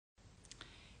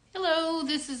Hello,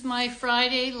 this is my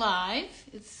Friday live.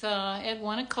 It's at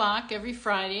 1 o'clock every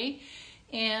Friday,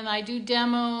 and I do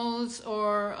demos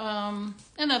and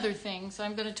other things.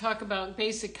 I'm going to talk about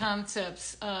basic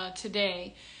concepts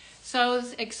today. So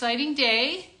it's an exciting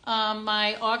day.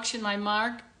 My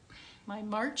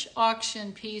March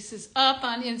auction piece is up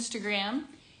on Instagram.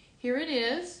 Here it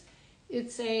is.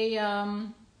 It's a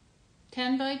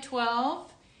 10 by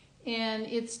 12, and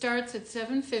it starts at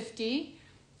 $750.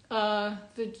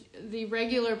 The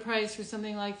regular price for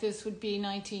something like this would be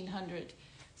 $1,900.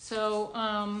 So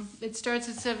it starts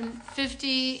at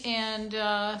 $750,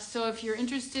 and so if you're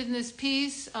interested in this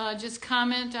piece, just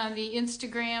comment on the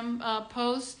Instagram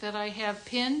post that I have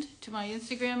pinned to my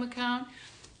Instagram account,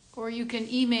 or you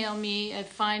can email me at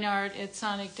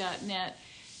fineart@sonic.net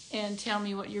and tell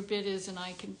me what your bid is, and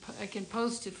I can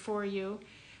post it for you.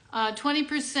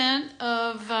 20%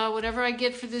 of whatever I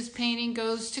get for this painting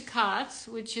goes to COTS,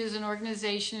 which is an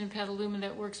organization in Petaluma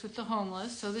that works with the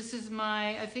homeless. So this is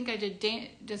I think I did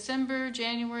December,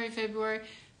 January, February.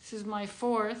 This is my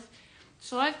fourth.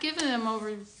 So I've given them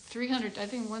over 300, I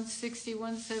think 160,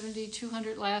 170,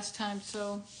 200 last time.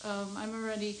 So I'm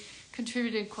already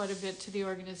contributed quite a bit to the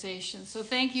organization. So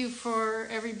thank you for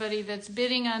everybody that's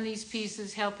bidding on these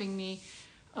pieces, helping me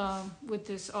with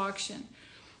this auction.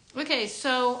 Okay,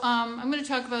 so I'm going to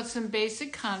talk about some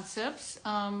basic concepts.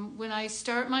 When I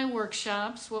start my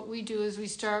workshops, what we do is we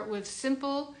start with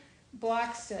simple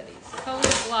block studies,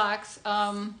 colored blocks,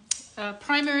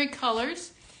 primary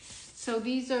colors. So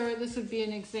this would be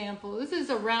an example. This is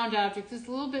a round object. This is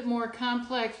a little bit more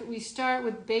complex, but we start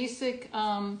with basic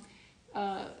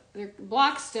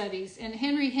block studies. And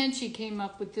Henry Henchy came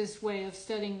up with this way of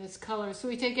studying this color. So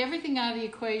we take everything out of the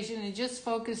equation and just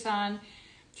focus on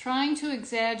trying to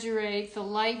exaggerate the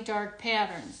light-dark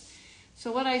patterns.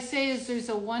 So what I say is there's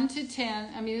a 1 to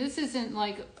 10. I mean, this isn't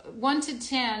like 1 to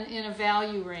 10 in a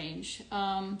value range.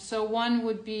 So 1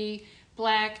 would be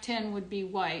black, 10 would be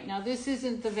white. Now this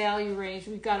isn't the value range.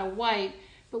 We've got a white,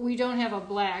 but we don't have a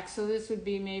black. So this would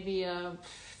be maybe a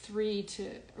 3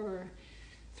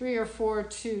 or 4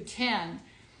 to 10.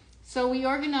 So we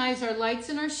organize our lights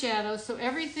and our shadows. So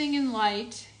everything in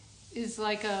light is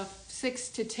like a 6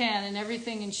 to 10, and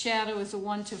everything in shadow is a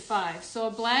 1 to 5. So a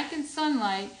black in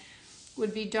sunlight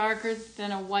would be darker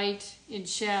than a white in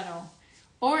shadow.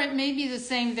 Or it may be the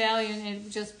same value, and it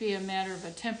would just be a matter of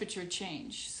a temperature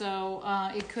change. So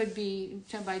it could be,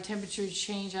 by temperature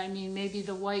change, I mean maybe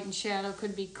the white in shadow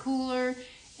could be cooler,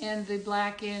 and the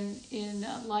black in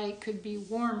light could be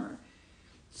warmer.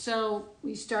 So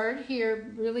we start here,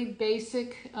 really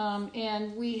basic,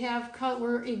 and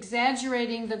we're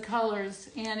exaggerating the colors,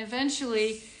 and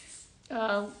eventually,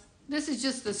 this is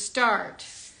just the start.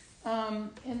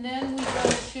 And then we go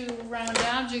to round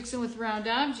objects, and with round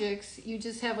objects, you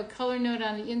just have a color note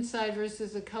on the inside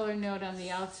versus a color note on the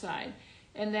outside,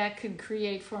 and that could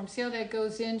create form. See how that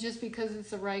goes in just because it's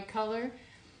the right color?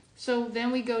 So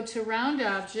then we go to round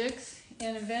objects,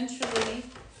 and eventually,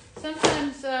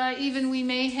 sometimes even we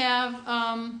may have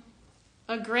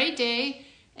a gray day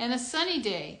and a sunny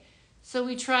day. So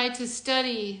we try to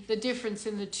study the difference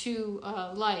in the two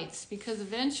lights, because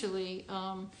eventually,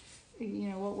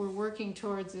 what we're working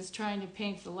towards is trying to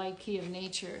paint the light key of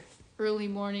nature. Early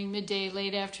morning, midday,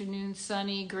 late afternoon,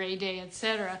 sunny, gray day,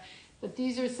 etc. But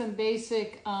these are some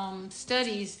basic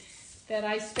studies that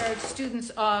I start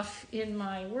students off in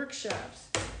my workshops.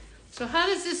 So how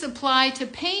does this apply to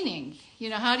painting?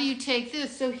 How do you take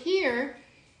this? So here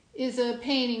is a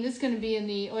painting. This is going to be in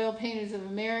the Oil Painters of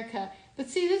America. But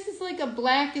see, this is like a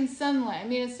black and sunlight. I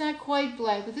mean, it's not quite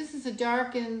black, but this is a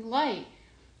dark and light.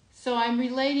 So I'm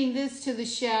relating this to the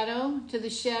shadow, to the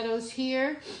shadows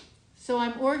here. So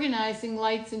I'm organizing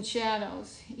lights and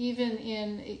shadows. Even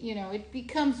in, it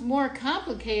becomes more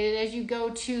complicated as you go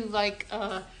to like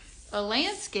a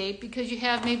landscape, because you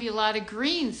have maybe a lot of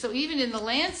greens. So even in the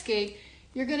landscape,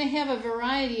 you're going to have a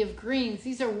variety of greens.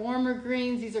 These are warmer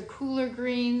greens. These are cooler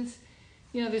greens.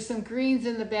 There's some greens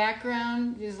in the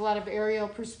background. There's a lot of aerial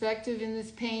perspective in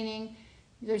this painting.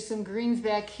 There's some greens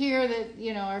back here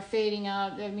that, are fading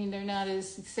out. I mean, they're not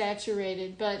as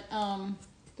saturated, but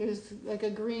there's like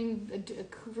a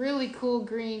really cool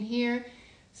green here.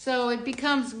 So it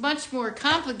becomes much more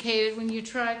complicated when you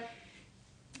try,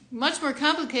 much more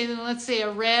complicated than, let's say,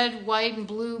 a red, white, and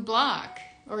blue block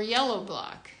or yellow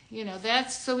block.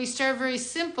 So we start very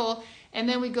simple, and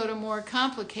then we go to more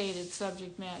complicated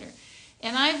subject matter.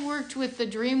 And I've worked with the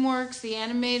DreamWorks, the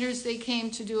animators. They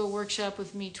came to do a workshop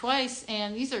with me twice,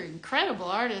 and these are incredible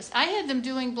artists. I had them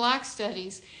doing block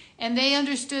studies, and they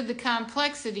understood the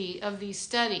complexity of these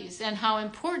studies and how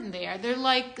important they are.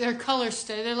 They're color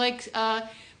studies. They're like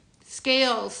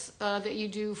scales that you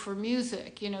do for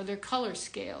music. You know, they're color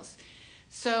scales.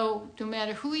 So no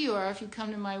matter who you are, if you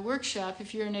come to my workshop,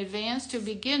 if you're an advanced or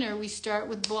beginner, we start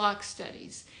with block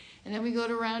studies. And then we go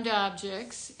to round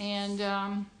objects.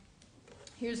 And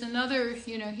here's another,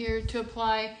 you know, here to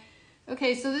apply.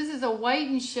 Okay, so this is a white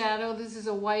and shadow. This is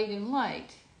a white and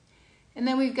light. And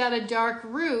then we've got a dark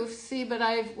roof. See, but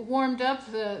I've warmed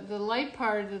up the light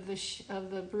part of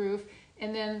the roof.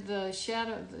 And then the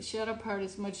shadow part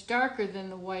is much darker than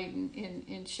the white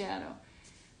in shadow.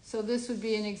 So this would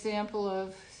be an example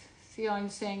of, see how I'm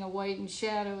saying a white and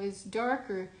shadow is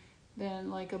darker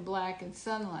than like a black and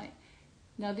sunlight.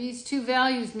 Now these two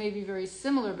values may be very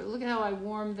similar, but look at how I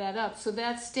warmed that up. So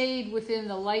that stayed within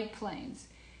the light planes.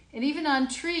 And even on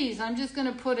trees, I'm just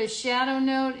going to put a shadow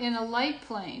note in a light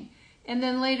plane. And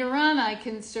then later on I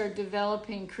can start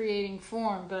developing, creating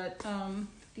form. But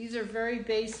these are very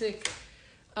basic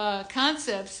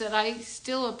concepts that I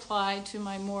still apply to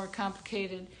my more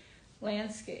complicated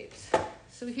landscapes.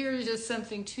 So here is just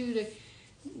something too to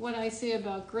what I say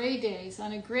about gray days.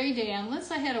 On a gray day,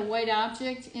 unless I had a white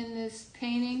object in this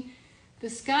painting, the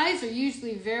skies are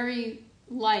usually very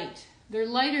light. They're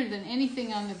lighter than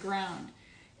anything on the ground.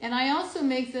 And I also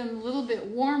make them a little bit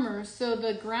warmer, so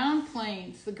the ground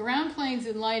planes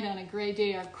in light on a gray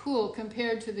day are cool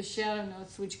compared to the shadow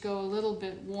notes, which go a little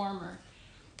bit warmer.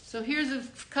 So here's a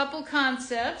couple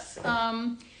concepts.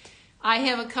 I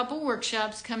have a couple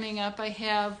workshops coming up. I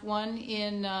have one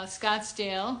in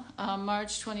Scottsdale,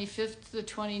 March 25th to the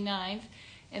 29th.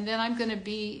 And then I'm going to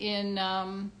be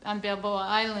on Balboa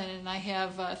Island, and I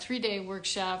have a 3-day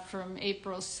workshop from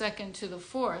April 2nd to the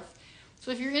 4th. So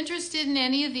if you're interested in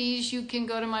any of these, you can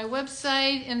go to my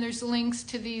website, and there's links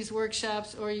to these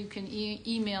workshops, or you can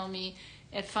email me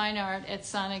at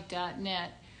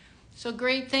fineart@sonic.net. So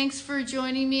great, thanks for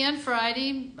joining me on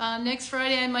Friday. Next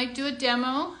Friday I might do a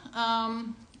demo.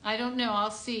 I don't know,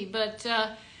 I'll see. But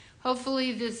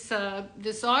hopefully this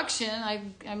auction,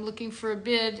 I'm looking for a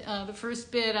bid, the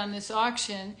first bid on this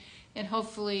auction, and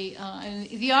hopefully, and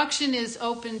the auction is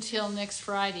open till next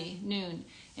Friday, noon,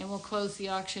 and we'll close the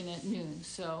auction at noon.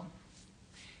 So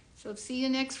see you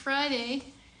next Friday.